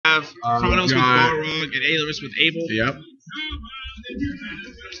have Kronos with Balrog and Ailerus with Abel. Yep.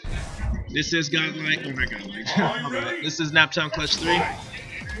 This is Godlike. Oh my Godlike. This is Naptown Clutch 3.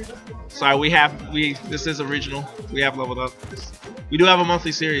 Sorry, this is original. We have leveled up. We do have a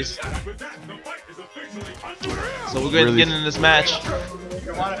monthly series. So we're good to get into this match.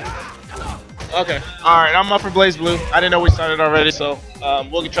 Okay. Alright, I'm up for Blaze Blue. I didn't know we started already, so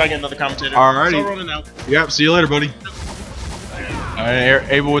we'll try to get another commentator. Alrighty. So rolling out. Yep, see you later, buddy. Alright,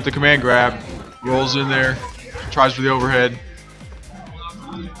 Abel with the command grab. Rolls in there. Tries for the overhead.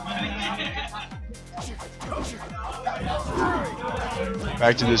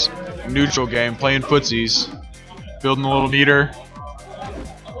 Back to this neutral game, playing footsies. Building a little meter.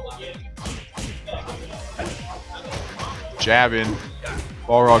 Jabbing.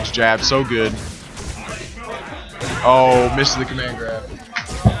 Balrog's jab, so good. Oh, missed the command grab.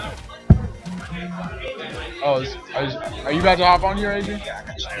 Oh, are you about to hop on here, Adrian?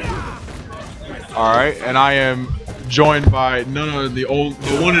 All right, and I am joined by none other than the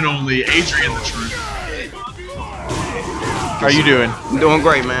one and only Adrian the Truth. How you doing? I'm doing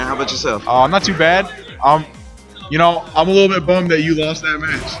great, man. How about yourself? Not too bad. You know, I'm a little bit bummed that you lost that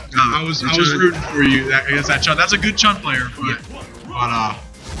match. I was rooting for you against that Chun. That's a good Chun player, but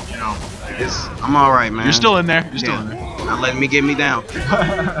you know, I'm all right, man. You're still in there. You're still in there. Not letting me get me down.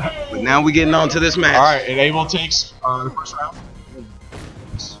 But now we getting on to this match. All right, and Abel takes the first round.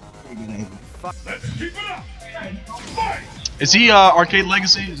 Is he Arcade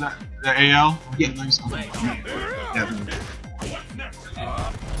Legacy? Is that the AL? Yeah. Definitely.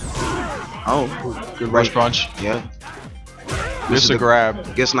 Oh, good rush punch. Yeah. This is a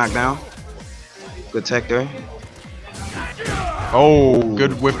grab. Gets knocked down. Good tech there. Oh,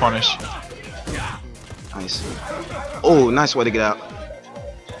 good whip punish. Nice. Oh, nice way to get out.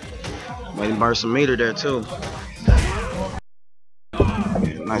 Might burn some meter there too.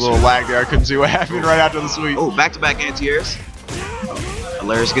 Nice. A little lag there. I couldn't see what happened right after the sweep. Oh, back-to-back anti-airs.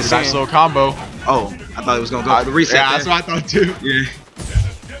 Ailerus gets nice little combo. Oh, I thought he was gonna go for the reset. Yeah, that's what I thought too. Yeah.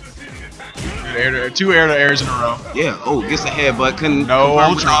 Two air-to-airs in a row. Yeah. Oh, gets the headbutt. Couldn't. No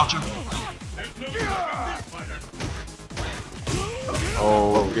ultra.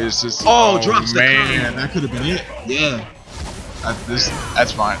 Oh, it's just. Oh, drops the man, that could have been it. Yeah.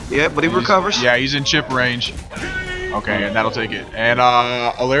 That's fine. Yeah, but he recovers. Yeah, he's in chip range. Okay, and that'll take it. And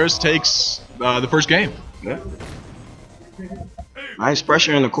Ailerus takes the first game. Yeah. Nice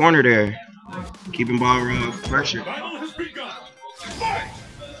pressure in the corner there. Keeping Balrog pressure.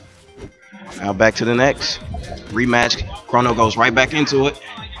 Now back to the next rematch. Krono goes right back into it.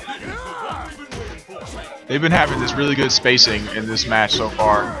 They've been having this really good spacing in this match so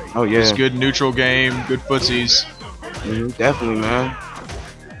far. Oh yeah. It's good neutral game, good footsies. Definitely, man.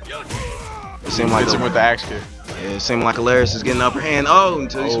 It seemed like hits him with the axe kick. Yeah, it seemed like Ailerus is getting the upper hand. Oh,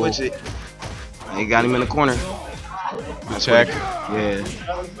 until he switched it. He got him in the corner. Check. Yeah.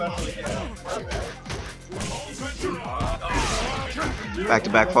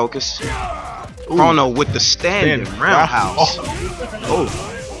 Back-to-back focus. Krono with the standing roundhouse. Oh.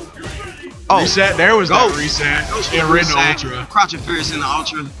 Reset. There was that reset. And reset. Ultra. Crouching Fierce in the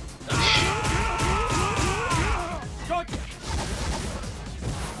ultra.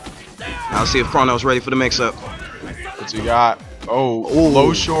 Now let's see if Krono's ready for the mix-up. What's he got? Oh,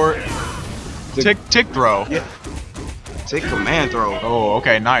 low short. Tick throw. Yeah. Tick command throw. Oh,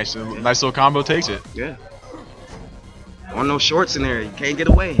 okay, nice. Nice little combo takes it. Yeah. On those shorts in there, you can't get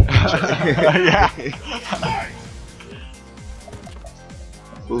away. Yeah.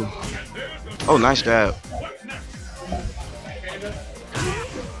 Ooh. Oh, nice jab.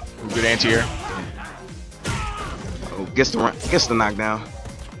 Good anti-air. Oh, gets the knockdown.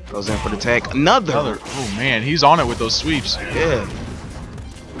 Goes in for the tag. Another. Oh man, he's on it with those sweeps. Yeah.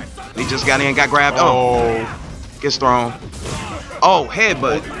 He just got in, got grabbed. Oh. Gets thrown. Oh,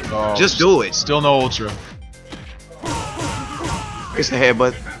 headbutt. Oh, just do it. Still no ultra. Gets the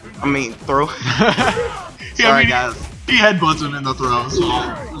headbutt. I mean, throw. Sorry, guys. He headbutts him in the throw, so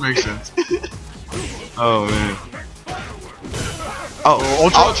it makes sense. Oh, man. Oh,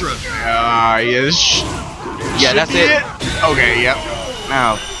 ultra. Yes. Yeah, that's it. Okay, yep.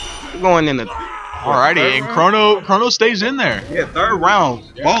 Now, we're going in the... Alrighty, and Krono stays in there. Yeah, third round.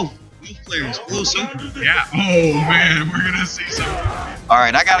 Yeah. Both players full super. Yeah. Oh, man, we're going to see some. All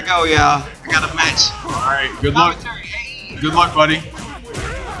right, I got to go, y'all. I got a match. All right, good luck. Good luck, buddy.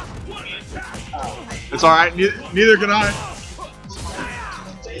 It's all right. Neither can I.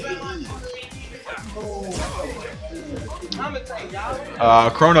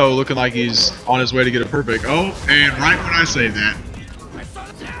 Krono looking like he's on his way to get a perfect. Oh, and right when I say that,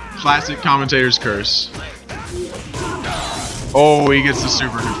 classic commentator's curse. Oh, he gets the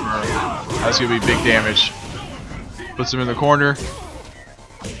super confirmed. That's gonna be big damage. Puts him in the corner.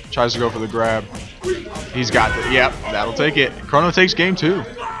 Tries to go for the grab. He's got it. Yep, that'll take it. Krono takes game 2.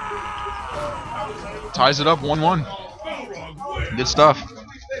 Ties it up 1-1. Good stuff.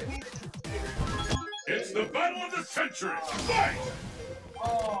 It's the battle of the century. Fight!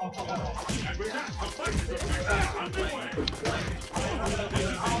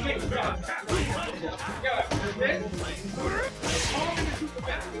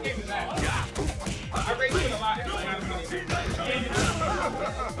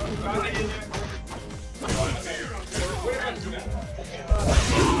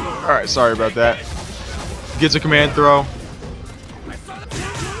 Alright, sorry about that. Gets a command throw.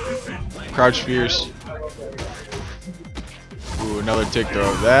 Crouch fierce. Ooh, another tick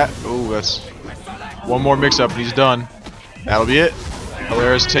throw. That. Ooh, that's one more mix up and he's done. That'll be it.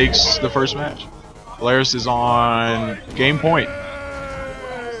 Ailerus takes the first match. Ailerus is on game point.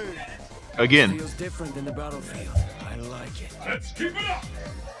 Again. Feels different than the battlefield. I like it. Let's keep it up.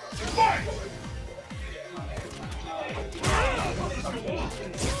 Fight!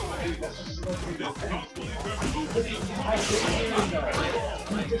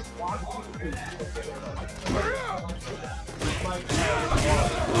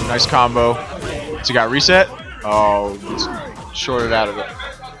 Nice combo. So he got reset. Oh, it's shorted out of it.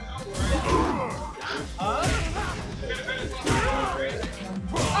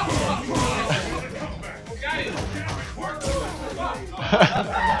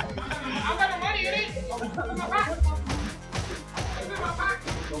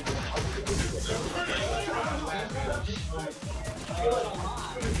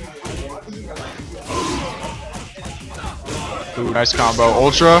 Ooh, nice combo.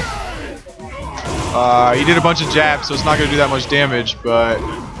 Ultra. He did a bunch of jabs, so it's not going to do that much damage, but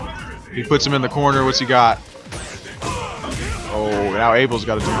he puts him in the corner. What's he got? Oh, now Abel's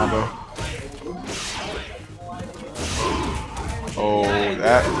got a combo. Oh,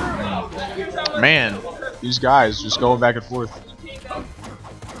 that. Man, these guys just going back and forth.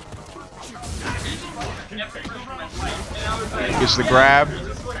 Gets the grab.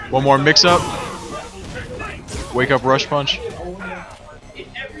 One more mix up. Wake up rush punch.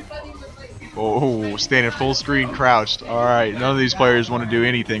 Oh, standing full screen crouched. Alright, none of these players want to do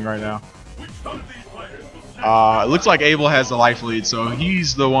anything right now. It looks like Abel has the life lead, so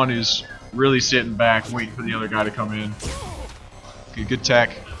he's the one who's really sitting back waiting for the other guy to come in. Okay, good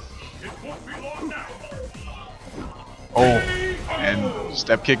tech. Oh, and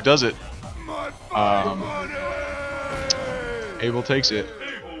step kick does it. Abel takes it.